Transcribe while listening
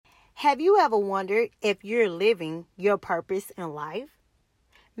Have you ever wondered if you're living your purpose in life,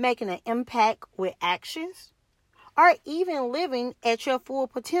 making an impact with actions, or even living at your full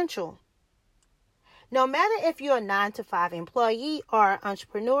potential? No matter if you're a 9-to-5 employee or an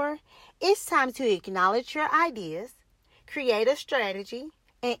entrepreneur, it's time to acknowledge your ideas, create a strategy,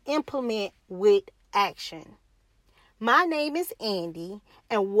 and implement with action. My name is Andy,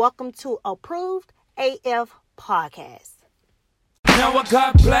 and welcome to Approved AF Podcast. Now I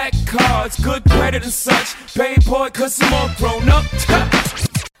got black cards, good credit and such. Paid boy, cause I'm all grown up.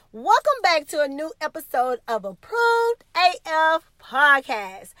 Welcome back to a new episode of Approved AF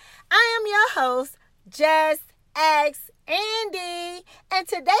Podcast. I am your host, Just Ask Andy, and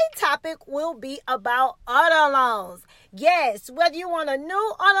today's topic will be about auto loans. Yes, whether you want a new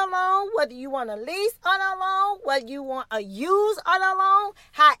auto loan, whether you want a lease auto loan, whether you want a used auto loan,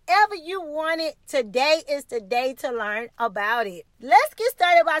 however you want it, today is the day to learn about it. Let's get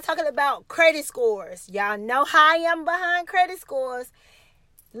started by talking about credit scores. Y'all know how I am behind credit scores.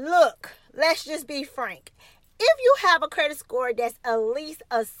 Look, let's just be frank. If you have a credit score that's at least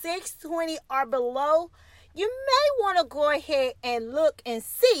a 620 or below, you may want to go ahead and look and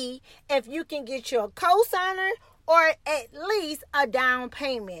see if you can get your cosigner or at least a down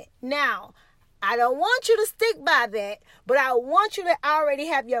payment. Now, I don't want you to stick by that, but I want you to already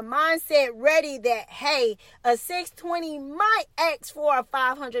have your mindset ready that, hey, a 620 might ask for a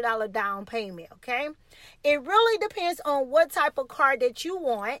 $500 down payment, okay? It really depends on what type of car that you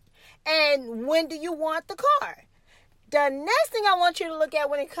want and when do you want the car. The next thing I want you to look at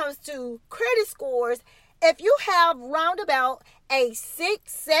when it comes to credit scores, if you have roundabout a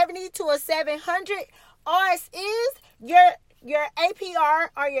 670 to a 700, ours is your APR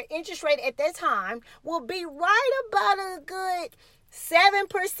or your interest rate at that time will be right about a good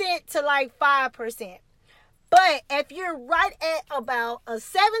 7% to like 5%. But if you're right at about a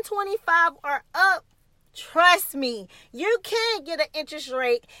 725 or up, trust me, you can get an interest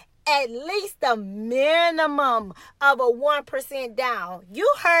rate at least the minimum of a 1% down.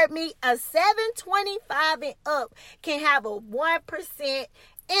 You heard me, a 725 and up can have a 1%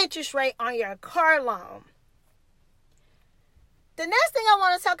 interest rate on your car loan. The next thing I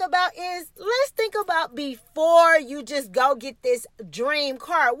want to talk about is, let's think about before you just go get this dream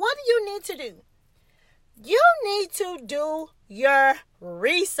car. What do you need to do? You need to do your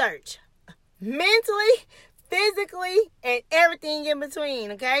research mentally, physically, and everything in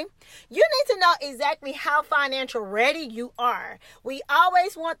between, okay? You need to know exactly how financial ready you are. We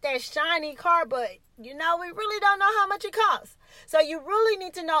always want that shiny car, but we really don't know how much it costs. So you really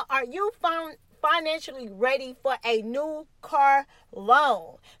need to know, are you financially ready for a new car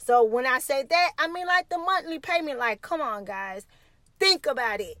loan? So when I say that, I mean like the monthly payment. Like, come on, guys. Think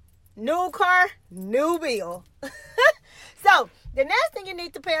about it. New car, new bill. So the next thing you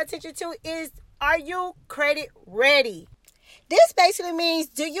need to pay attention to is, are you credit ready? This basically means,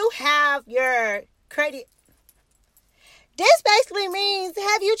 do you have your credit? This basically means,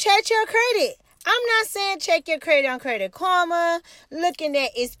 have you checked your credit? I'm not saying check your credit on Credit Karma, looking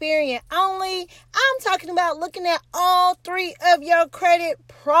at Experian only. I'm talking about looking at all three of your credit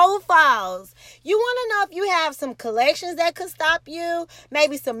profiles. You want to know if you have some collections that could stop you,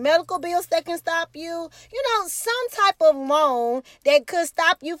 maybe some medical bills that can stop you, some type of loan that could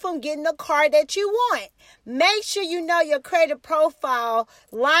stop you from getting the car that you want. Make sure you know your credit profile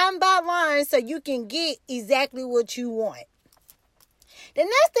line by line so you can get exactly what you want. The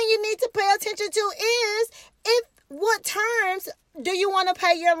next thing you need to pay attention to is what terms do you want to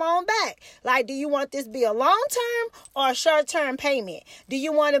pay your loan back? Like, do you want this to be a long-term or a short-term payment? Do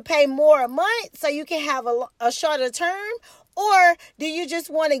you want to pay more a month so you can have a shorter term? Or do you just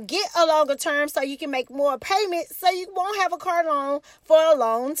want to get a longer term so you can make more payments so you won't have a car loan for a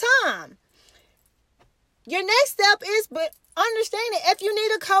long time? Your next step is, but understanding if you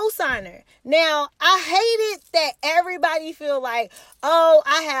need a cosigner. Now, I hate it that everybody feel like, oh,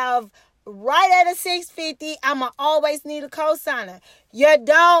 I have right at a 650, I'ma always need a cosigner. You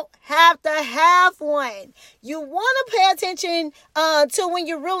don't have to have one. You want to pay attention to when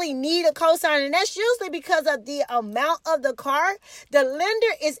you really need a cosigner. And that's usually because of the amount of the car. The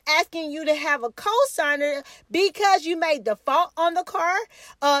lender is asking you to have a cosigner because you may default on the car.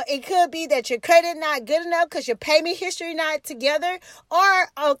 It could be that your credit not good enough because your payment history not together. Or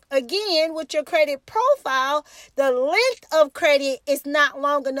again, with your credit profile, the length of credit is not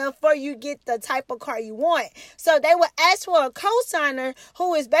long enough for you to get the type of car you want. So they will ask for a cosigner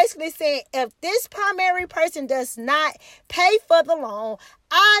who is basically saying, if this primary person does not pay for the loan,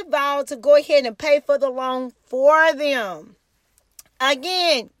 I vow to go ahead and pay for the loan for them.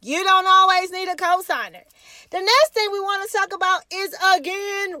 Again, you don't always need a cosigner. The next thing we want to talk about is,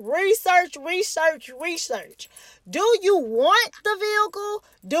 again, research. Do you want the vehicle?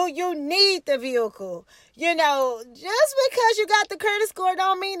 Do you need the vehicle? You know, just because you got the credit score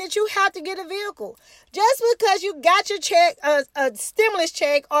don't mean that you have to get a vehicle. Just because you got your check, a stimulus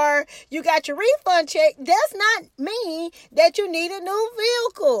check, or you got your refund check, does not mean that you need a new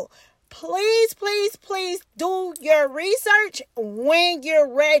vehicle. Please do your research when you're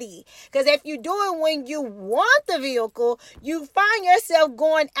ready. Because if you do it when you want the vehicle, you find yourself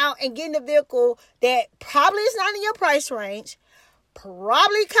going out and getting a vehicle that probably is not in your price range,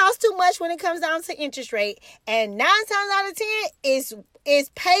 probably costs too much when it comes down to interest rate, and 9 times out of 10 is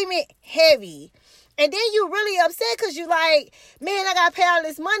payment heavy. And then you really upset because you like, man, I got to pay all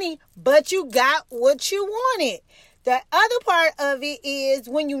this money, but you got what you wanted. The other part of it is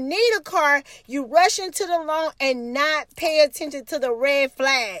when you need a car, you rush into the loan and not pay attention to the red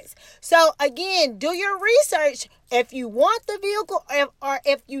flags. So again, do your research if you want the vehicle or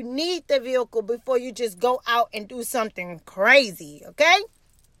if you need the vehicle before you just go out and do something crazy, okay?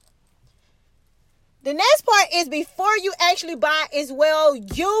 The next part is before you actually buy as well,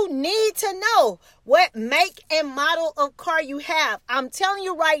 you need to know what make and model of car you have. I'm telling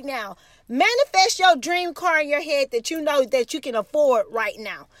you right now, manifest your dream car in your head that you know that you can afford right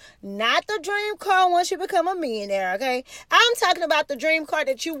now. Not the dream car once you become a millionaire, okay? I'm talking about the dream car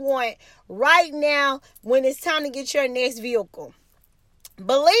that you want right now when it's time to get your next vehicle.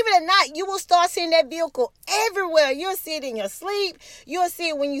 Believe it or not, you will start seeing that vehicle everywhere. You'll see it in your sleep. You'll see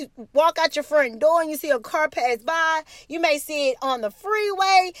it when you walk out your front door and you see a car pass by. You may see it on the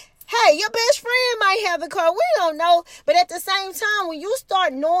freeway. Hey, your best friend might have a car. We don't know. But at the same time, when you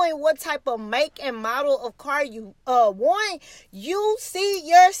start knowing what type of make and model of car you want, you see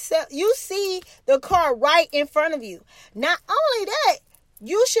the car right in front of you. Not only that,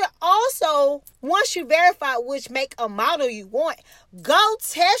 you should also, once you verify which make or model you want, go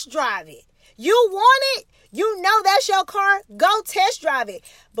test drive it. You want it? You know that's your car? Go test drive it.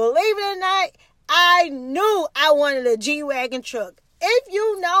 Believe it or not, I knew I wanted a G-Wagon truck. If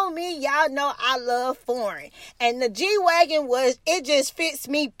you know me, y'all know I love foreign. And the G-Wagon it just fits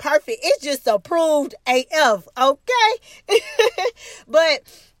me perfect. It's just approved AF, okay? But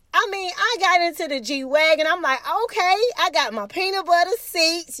I mean, I got into the G-Wagon. I'm like, okay, I got my peanut butter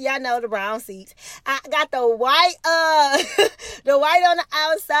seats. Y'all know the brown seats. I got the white, the white on the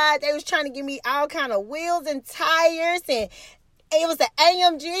outside. They was trying to give me all kind of wheels and tires. And it was an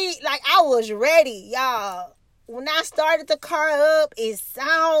AMG. Like, I was ready, y'all. When I started the car up, it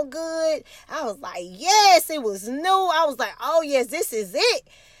sounded good. I was like, yes, it was new. I was like, oh, yes, this is it.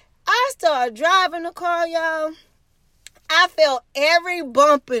 I started driving the car, y'all. I felt every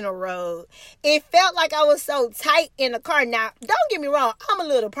bump in the road. It felt like I was so tight in the car. Now, don't get me wrong, I'm a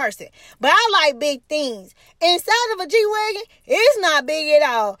little person, but I like big things. Inside of a G-Wagon, it's not big at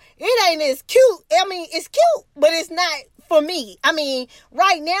all. It ain't as cute. I mean, it's cute, but it's not for me. I mean,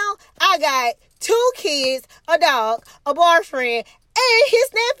 right now, I got 2 kids, a dog, a boyfriend, and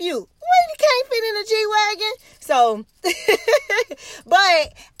his nephew. Well, he can't fit in a G-Wagon. So,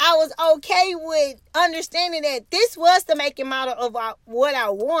 but I was okay with understanding that this was the make and model of what I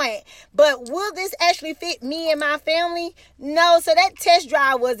want. But will this actually fit me and my family? No. So that test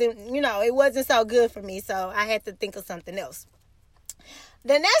drive wasn't, it wasn't so good for me. So I had to think of something else.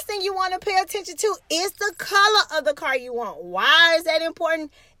 The next thing you want to pay attention to is the color of the car you want. Why is that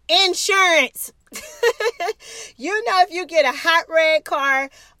important? Insurance. If you get a hot red car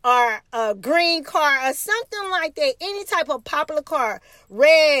or a green car or something like that, any type of popular car,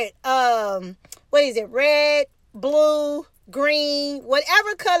 red, red, blue, green,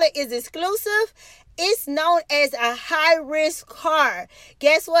 whatever color is exclusive, it's known as a high-risk car.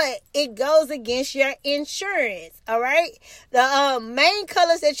 Guess what? It goes against your insurance, all right? The main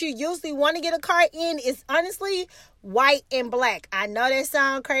colors that you usually want to get a car in is honestly white and black. I know that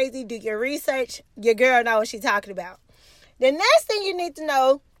sounds crazy. Do your research. Your girl knows what she's talking about. The next thing you need to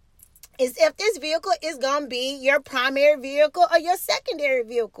know is if this vehicle is going to be your primary vehicle or your secondary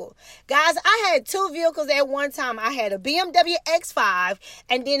vehicle. Guys, I had 2 vehicles at one time. I had a BMW X5,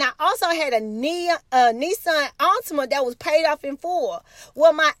 and then I also had a Nissan Altima that was paid off in full.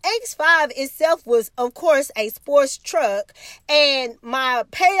 Well, my X5 itself was, of course, a sports truck, and my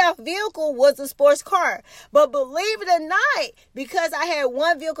paid-off vehicle was a sports car. But believe it or not, because I had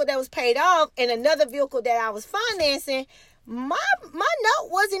one vehicle that was paid off and another vehicle that I was financing, my note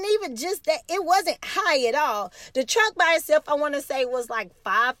wasn't even just that. It wasn't high at all. The truck by itself, I want to say, was like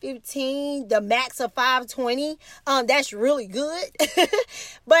 $515, the max of $520. That's really good.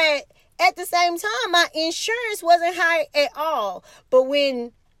 But At the same time, my insurance wasn't high at all. But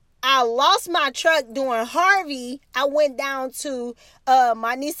when I lost my truck during Harvey, I went down to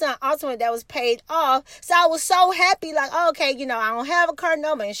my Nissan Altima that was paid off. So I was so happy, like, oh, okay, I don't have a car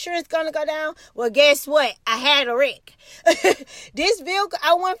no, my insurance gonna go down. Well, guess what? I had a wreck. This vehicle,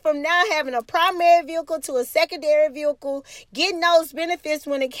 I went from now having a primary vehicle to a secondary vehicle, getting those benefits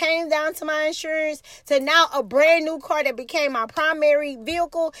when it came down to my insurance, to now a brand new car that became my primary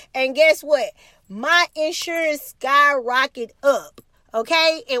vehicle. And guess what? My insurance skyrocketed up.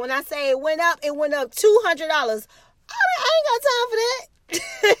 Okay, and when I say it went up $200. I ain't got time for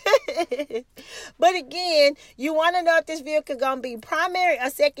that. But again, you want to know if this vehicle gonna be primary or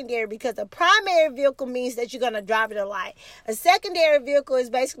secondary, because a primary vehicle means that you're gonna drive it a lot. A secondary vehicle is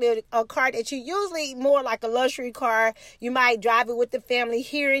basically a car that you usually more like a luxury car. You might drive it with the family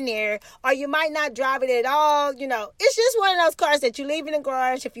here and there, or you might not drive it at all. It's just one of those cars that you leave in the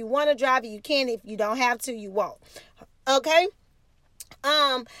garage. If you want to drive it, you can. If you don't have to, you won't. Okay.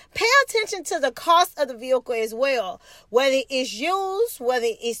 Pay attention to the cost of the vehicle as well. Whether it's used, whether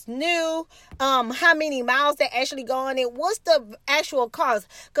it's new, how many miles they actually go on it, what's the actual cost?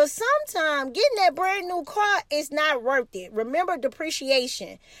 Because sometimes getting that brand new car is not worth it. Remember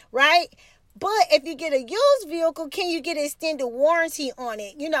depreciation, right? But if you get a used vehicle, can you get extended warranty on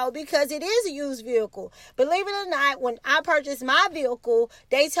it? Because it is a used vehicle. Believe it or not, when I purchased my vehicle,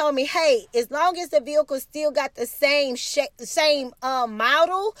 they told me, hey, as long as the vehicle still got the same shape, same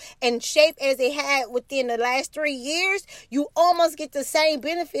model and shape as it had within the last 3 years, you almost get the same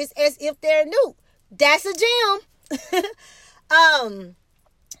benefits as if they're new. That's a gem.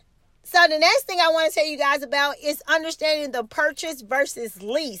 So the next thing I want to tell you guys about is understanding the purchase versus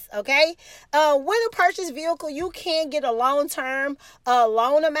lease, okay? With a purchase vehicle, you can get a long-term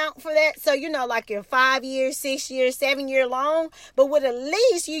loan amount for that. So, like your 5 year, 6 year, 7 year loan. But with a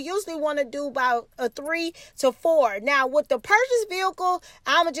lease, you usually want to do about a 3 to 4. Now, with the purchase vehicle,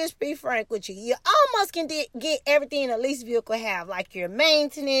 I'm going to just be frank with you. You almost can get everything a lease vehicle have, like your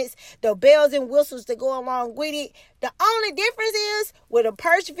maintenance, the bells and whistles that go along with it. The only difference is with a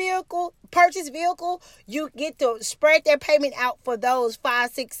purchase vehicle, you get to spread that payment out for those 5,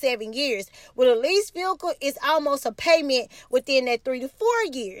 6, 7 years. With a lease vehicle, it's almost a payment within that 3 to 4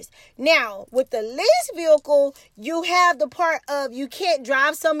 years. Now, with the lease vehicle, you have the part of you can't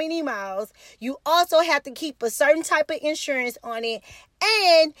drive so many miles. You also have to keep a certain type of insurance on it.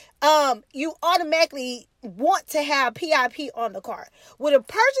 And you automatically want to have PIP on the car. With a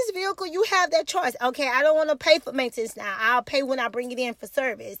purchase vehicle, you have that choice. Okay, I don't want to pay for maintenance now. I'll pay when I bring it in for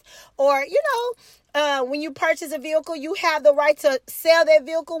service. Or, when you purchase a vehicle, you have the right to sell that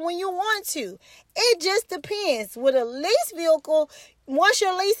vehicle when you want to. It just depends. With a lease vehicle, once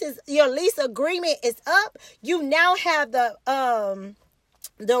your lease agreement is up, you now have the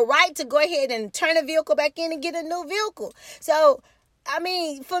right to go ahead and turn the vehicle back in and get a new vehicle. So, for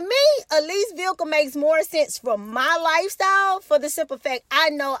me, a lease vehicle makes more sense for my lifestyle, for the simple fact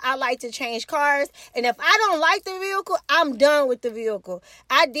I know I like to change cars. And if I don't like the vehicle, I'm done with the vehicle.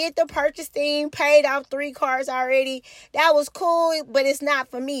 I did the purchase thing, paid off 3 cars already. That was cool, but it's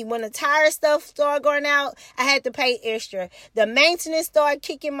not for me. When the tire stuff started going out, I had to pay extra. The maintenance started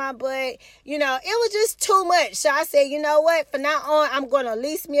kicking my butt. It was just too much. So I said, you know what? From now on, I'm going to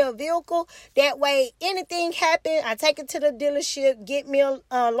lease me a vehicle. That way, anything happen, I take it to the dealership, get me a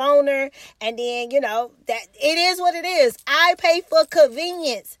loaner, and then that it is what it is. I pay for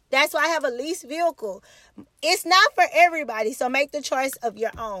convenience. That's why I have a lease vehicle. It's not for everybody, so make the choice of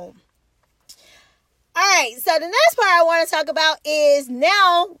your own. All right, so the next part I want to talk about is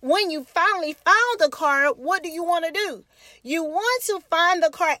now when you finally found the car, what do you want to do? You want to find the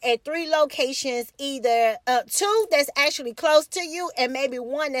car at 3 locations, either 2 that's actually close to you and maybe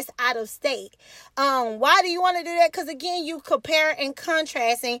 1 that's out of state. Why do you want to do that? Because again, you compare and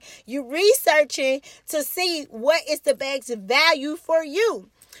contrasting, you researching to see what is the best value for you.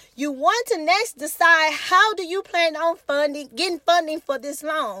 You want to next decide, how do you plan on getting funding for this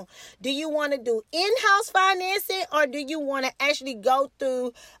loan? Do you want to do in-house financing, or do you want to actually go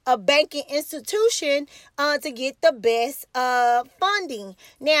through a banking institution to get the best funding?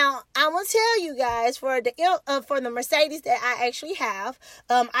 Now, I'm gonna tell you guys, for the Mercedes that I actually have,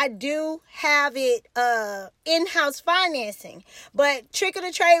 I do have it in-house financing. But trick of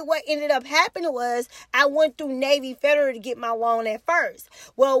the trade, what ended up happening was I went through Navy Federal to get my loan at first.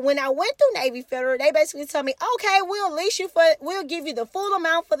 Well, when I went through Navy Federal, they basically told me, okay, we'll give you the full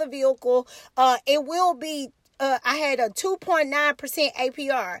amount for the vehicle. It will be I had a 2.9%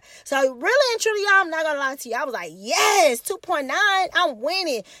 APR. So really and truly, y'all, I'm not gonna lie to you. I was like, yes, 2.9, I'm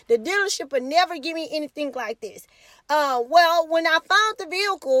winning. The dealership would never give me anything like this. Well, when I found the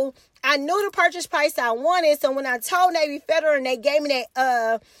vehicle, I knew the purchase price I wanted. So when I told Navy Federal and they gave me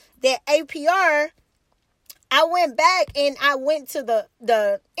that APR, I went back and I went to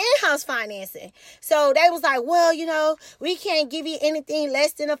the in-house financing. So they was like, well, we can't give you anything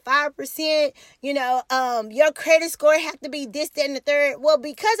less than a 5%. Your credit score have to be this, that, and the third. Well,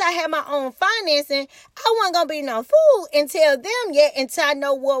 because I had my own financing, I wasn't going to be no fool and tell them yet until I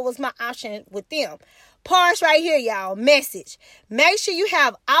know what was my option with them. Pause right here, y'all. Message. Make sure you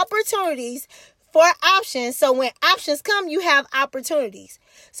have opportunities for options. So when options come, you have opportunities.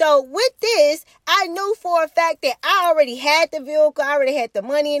 So with this, I knew for a fact that I already had the vehicle. I already had the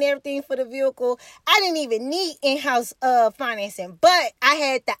money and everything for the vehicle. I didn't even need in-house financing, but I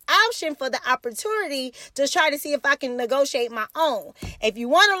had the option for the opportunity to try to see if I can negotiate my own. If you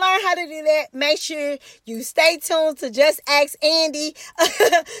want to learn how to do that, make sure you stay tuned to Just Ask Andy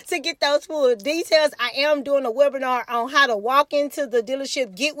to get those full details. I am doing a webinar on how to walk into the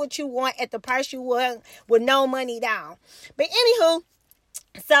dealership, get what you want at the price you want with no money down. But anywho,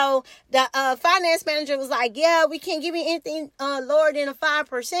 so the finance manager was like, yeah, we can't give you anything lower than a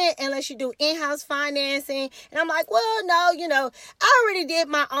 5% unless you do in-house financing. And I'm like, well, no, I already did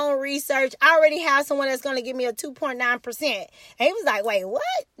my own research. I already have someone that's going to give me a 2.9%. And he was like, wait, what?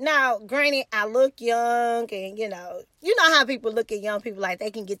 Now, granted, I look young and, you know how people look at young people like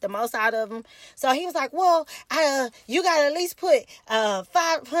they can get the most out of them. So he was like, well, you got to at least put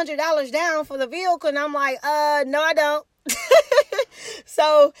 $500 down for the vehicle. And I'm like, no, I don't.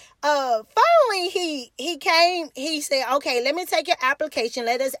 So finally he came, he said, okay, let me take your application,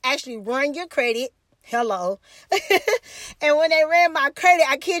 let us actually run your credit. Hello. And when they ran my credit,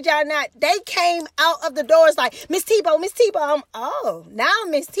 I kid y'all not, they came out of the doors like, Miss Tebow. Now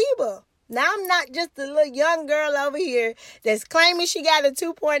I'm Miss Tebow. Now I'm not just a little young girl over here that's claiming she got a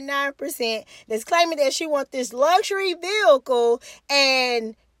 2.9%, that's claiming that she wants this luxury vehicle,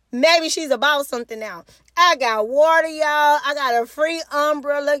 and maybe she's about something now. I got water, y'all. I got a free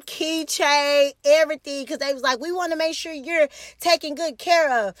umbrella, keychain, everything. Because they was like, we want to make sure you're taken good care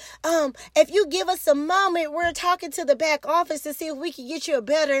of. If you give us a moment, we're talking to the back office to see if we can get you a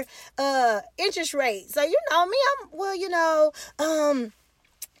better interest rate. So, me,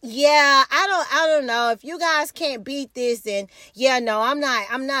 yeah, I don't know. If you guys can't beat this, then yeah, no, I'm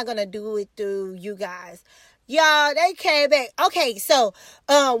not going to do it through you guys. Y'all, they came back. Okay, so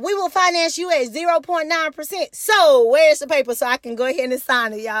we will finance you at 0.9%. So where's the paper so I can go ahead and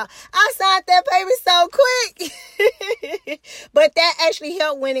sign it, y'all? I signed that paper so quick. But that actually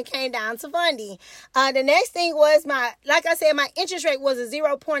helped when it came down to funding. The next thing was my interest rate was a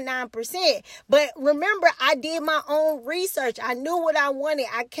 0.9%. But remember, I did my own research. I knew what I wanted.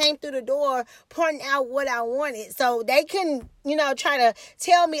 I came through the door pointing out what I wanted. So they couldn't, try to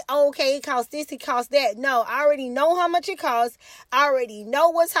tell me, oh, okay, it costs this, it costs that. No, I already know how much it costs. I already know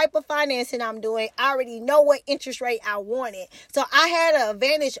what type of financing I'm doing. I already know what interest rate I wanted. So I had an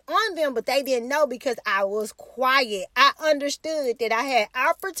advantage on them, but they didn't know because I was quiet. I understood that I had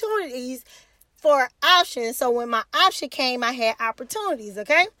opportunities for options. So when my option came, I had opportunities,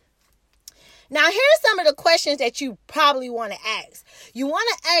 okay? Now, here's some of the questions that you probably want to ask. You want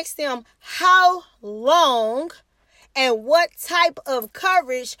to ask them, how long and what type of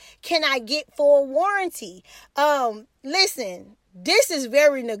coverage can I get for a warranty? Listen, this is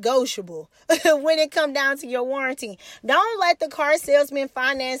very negotiable when it comes down to your warranty. Don't let the car salesman,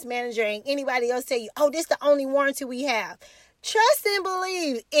 finance manager, and anybody else tell you, oh, this is the only warranty we have. Trust and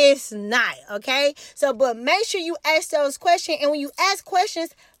believe it's not, okay? So, but make sure you ask those questions. And when you ask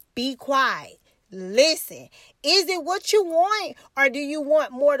questions, be quiet. Listen, is it what you want, or do you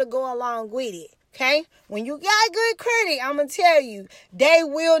want more to go along with it? Okay, when you got good credit, I'm going to tell you, they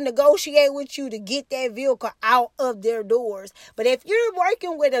will negotiate with you to get that vehicle out of their doors. But if you're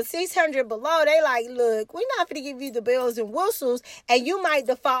working with a 600 below, they like, look, we're not going to give you the bells and whistles, and you might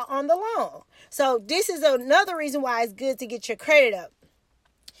default on the loan. So this is another reason why it's good to get your credit up.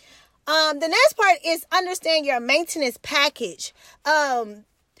 The next part is understand your maintenance package.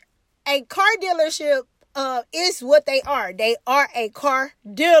 A car dealership is what they are. They are a car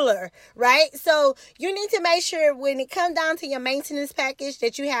dealer, right? So you need to make sure when it comes down to your maintenance package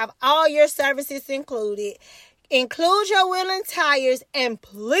that you have all your services included. Include your wheel and tires, and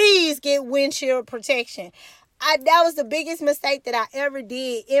please get windshield protection. that was the biggest mistake that I ever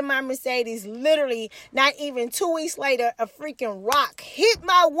did in my Mercedes. Literally, not even 2 weeks later, a freaking rock hit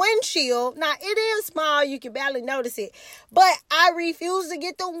my windshield. Now, it is small. You can barely notice it. But I refuse to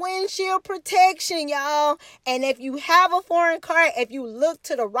get the windshield protection, y'all. And if you have a foreign car, if you look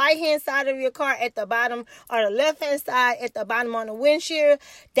to the right-hand side of your car at the bottom or the left-hand side at the bottom on the windshield,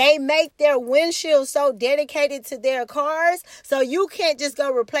 they make their windshield so dedicated to their cars. So you can't just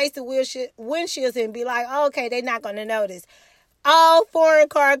go replace the windshields and be like, oh, okay, they're not going to notice. All foreign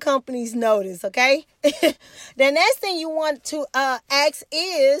car companies notice, okay? The next thing you want to ask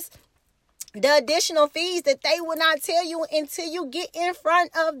is the additional fees that they will not tell you until you get in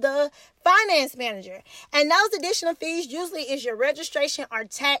front of the finance manager. And those additional fees usually is your registration or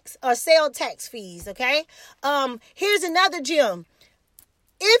tax or sale tax fees, okay? Here's another gem.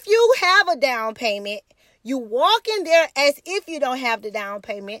 If you have a down payment, you walk in there as if you don't have the down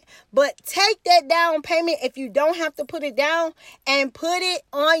payment, but take that down payment if you don't have to put it down and put it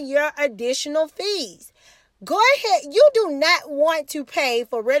on your additional fees. Go ahead. You do not want to pay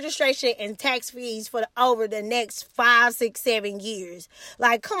for registration and tax fees for over the next 5, 6, 7 years.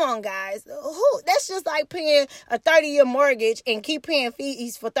 Like, come on, guys. That's just like paying a 30-year mortgage and keep paying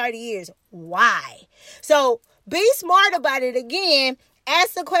fees for 30 years. Why? So be smart about it. Again,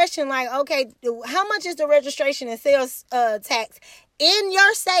 ask the question like, okay, how much is the registration and sales tax in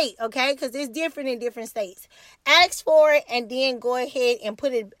your state? Okay, because it's different in different states. Ask for it and then go ahead and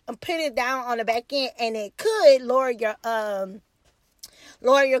put it down on the back end, and it could lower your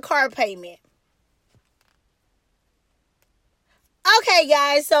car payment. Okay,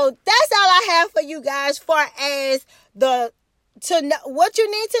 guys, so that's all I have for you guys, far as to know what you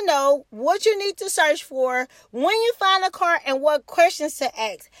need to know, what you need to search for when you find a car, and what questions to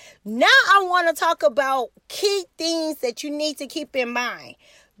ask. Now I want to talk about key things that you need to keep in mind.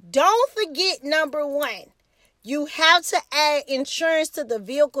 Don't forget, number one, you have to add insurance to the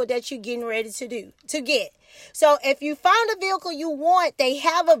vehicle that you're getting ready to get. So if you found a vehicle you want, they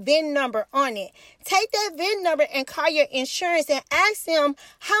have a VIN number on it. Take that VIN number and call your insurance and ask them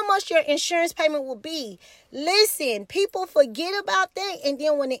how much your insurance payment will be. Listen, people forget about that, and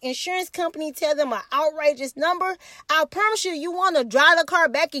then when the insurance company tell them an outrageous number, I promise you want to drive the car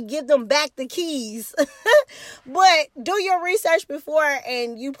back and give them back the keys. But do your research before,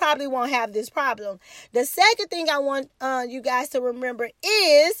 and you probably won't have this problem. The second thing I want you guys to remember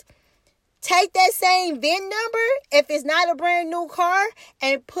is take that same VIN number, if it's not a brand new car,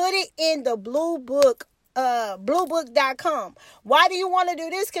 and put it in the Blue Book, bluebook.com. Why do you want to do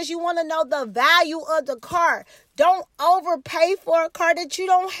this? Because you want to know the value of the car. Don't overpay for a car that you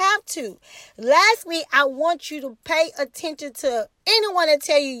don't have to. Lastly, I want you to pay attention to anyone that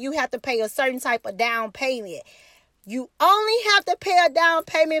tell you have to pay a certain type of down payment. You only have to pay a down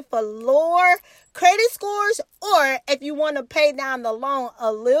payment for lower credit scores, or if you want to pay down the loan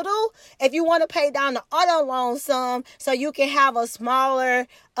a little, if you want to pay down the auto loan some so you can have a smaller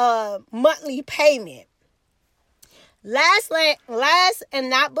monthly payment. Last and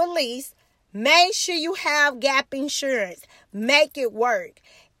not but least, make sure you have gap insurance. Make it work.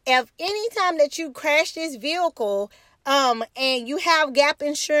 If anytime that you crash this vehicle and you have gap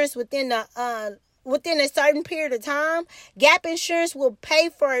insurance within a certain period of time, gap insurance will pay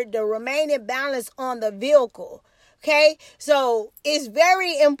for the remaining balance on the vehicle. Okay, so it's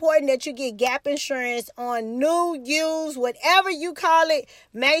very important that you get gap insurance on new, used, whatever you call it.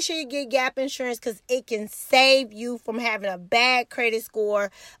 Make sure you get gap insurance because it can save you from having a bad credit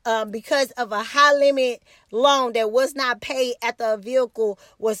score because of a high limit loan that was not paid after a vehicle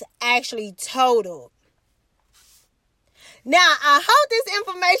was actually totaled. Now, I hope this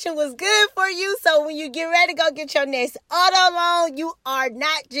information was good for you. So when you get ready to go get your next auto loan, you are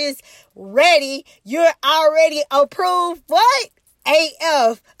not just ready, you're already approved. What?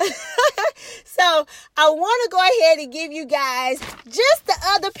 AF. So I want to go ahead and give you guys just the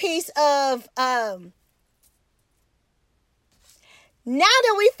other piece of, now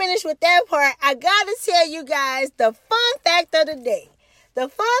that we finished with that part, I got to tell you guys the fun fact of the day. The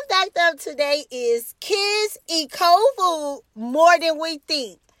fun fact of today is kids eat cold food more than we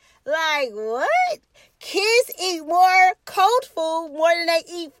think. Like, what? Kids eat more cold food more than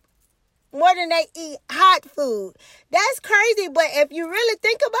they eat hot food. That's crazy, but if you really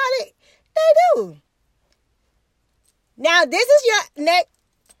think about it, they do. Now, this is your next.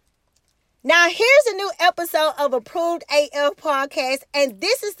 Now, here's a new episode of Approved AF Podcast, and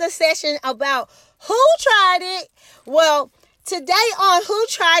this is the session about who tried it. Well, Today on Who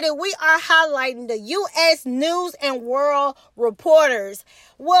Tried It, we are highlighting the U.S. News and World Reporters.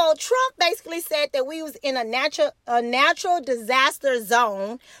 Well, Trump basically said that we was in a natural disaster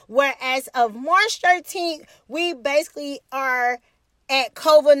zone, whereas of March 13th, we basically are at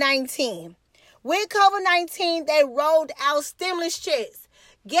COVID-19. With COVID-19, they rolled out stimulus checks.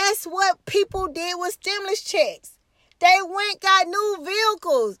 Guess what people did with stimulus checks? They got new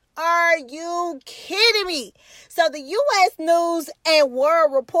vehicles. Are you kidding me? So the U.S. News and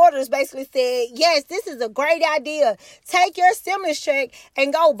World Reporters basically said, yes, this is a great idea. Take your stimulus check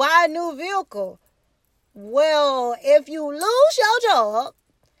and go buy a new vehicle. Well, if you lose your job,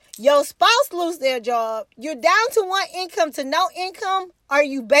 your spouse lose their job, you're down to one income to no income, or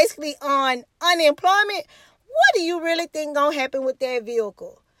you basically on unemployment, what do you really think gonna happen with that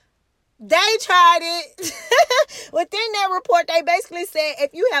vehicle? They tried it. Within that report, they basically said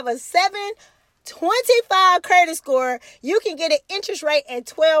if you have a 725 credit score, you can get an interest rate at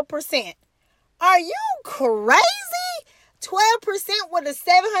 12%. Are you crazy? 12% with a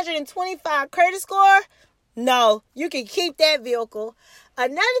 725 credit score? No, you can keep that vehicle.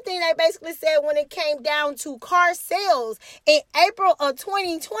 Another thing they basically said when it came down to car sales in April of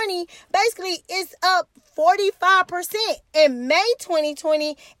 2020, basically it's up 45%. In May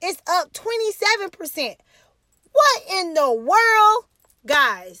 2020, it's up 27%. What in the world?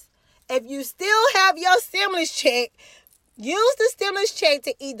 Guys, if you still have your stimulus check, use the stimulus check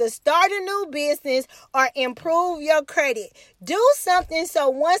to either start a new business or improve your credit. Do something so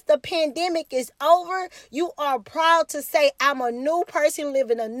once the pandemic is over, you are proud to say, I'm a new person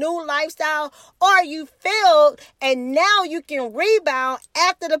living a new lifestyle, or you failed and now you can rebound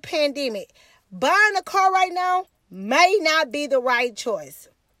after the pandemic. Buying a car right now may not be the right choice.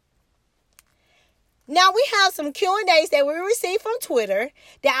 Now we have some Q&As that we received from Twitter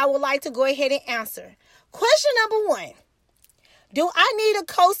that I would like to go ahead and answer. Question number 1. Do I need a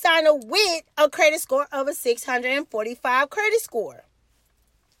cosigner with a credit score of a 645 credit score?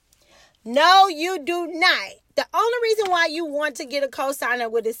 No, you do not. The only reason why you want to get a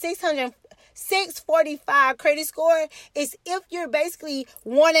cosigner with a 645 credit score is if you're basically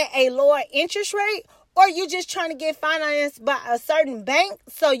wanting a lower interest rate, or you're just trying to get financed by a certain bank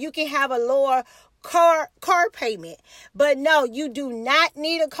so you can have a lower car payment. But no, you do not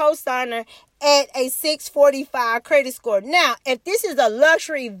need a cosigner at a 645 credit score. Now, if this is a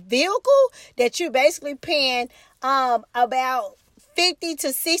luxury vehicle that you're basically paying about 50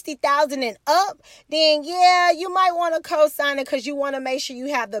 to 60,000 and up, then yeah, you might want a cosigner because you want to make sure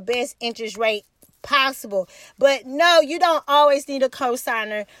you have the best interest rate possible. But no, you don't always need a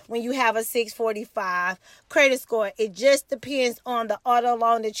cosigner when you have a 645 credit score. It just depends on the auto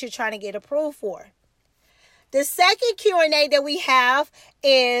loan that you're trying to get approved for. The second Q&A that we have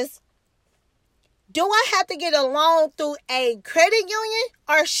is, do I have to get a loan through a credit union,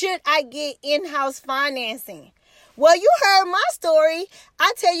 or should I get in-house financing? Well, you heard my story.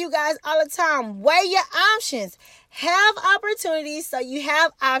 I tell you guys all the time, weigh your options. Have opportunities so you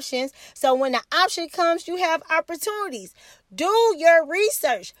have options. So when the option comes, you have opportunities. Do your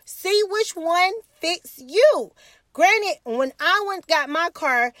research. See which one fits you. Granted, when I got my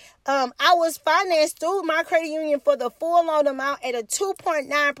car, I was financed through my credit union for the full loan amount at a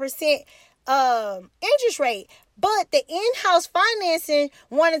 2.9% interest rate. But the in-house financing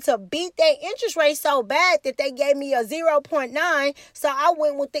wanted to beat that interest rate so bad that they gave me a 0.9. So I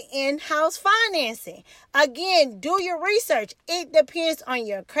went with the in-house financing. Again, do your research. It depends on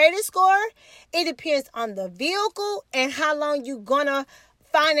your credit score. It depends on the vehicle and how long you're going to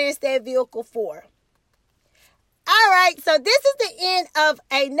finance that vehicle for. All right, so this is the end of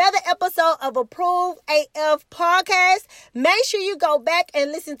another episode of Approved AF Podcast. Make sure you go back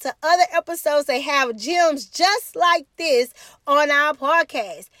and listen to other episodes that have gems just like this on our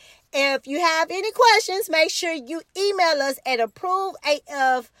podcast. If you have any questions, make sure you email us at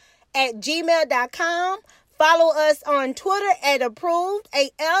approvedaf@gmail.com. Follow us on Twitter at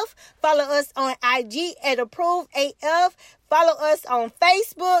ApprovedAF. Follow us on IG at ApprovedAF. Follow us on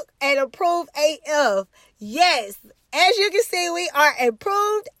Facebook at ApprovedAF. Yes, as you can see, we are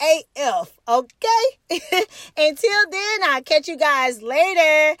Approved AF, okay? Until then, I'll catch you guys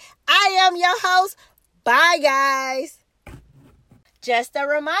later. I am your host. Bye, guys. Just a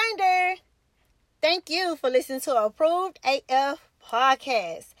reminder, thank you for listening to Approved AF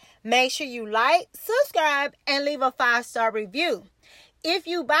Podcast. Make sure you like, subscribe, and leave a 5-star review. If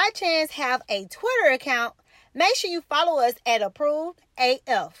you by chance have a Twitter account, make sure you follow us at Approved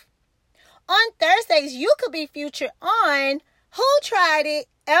AF. On Thursdays, you could be featured on Who Tried It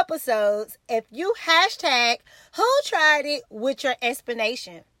episodes if you hashtag Who Tried It with your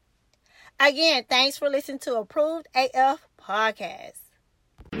explanation. Again, thanks for listening to Approved AF Podcast.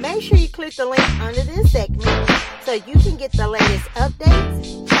 Make sure you click the link under this segment so you can get the latest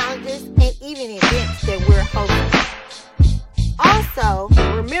updates, challenges, and even events that we're hosting. Also,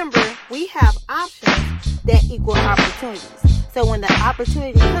 remember, we have options that equal opportunities. So when the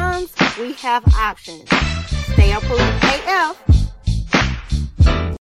opportunity comes, we have options. Stay approved AF.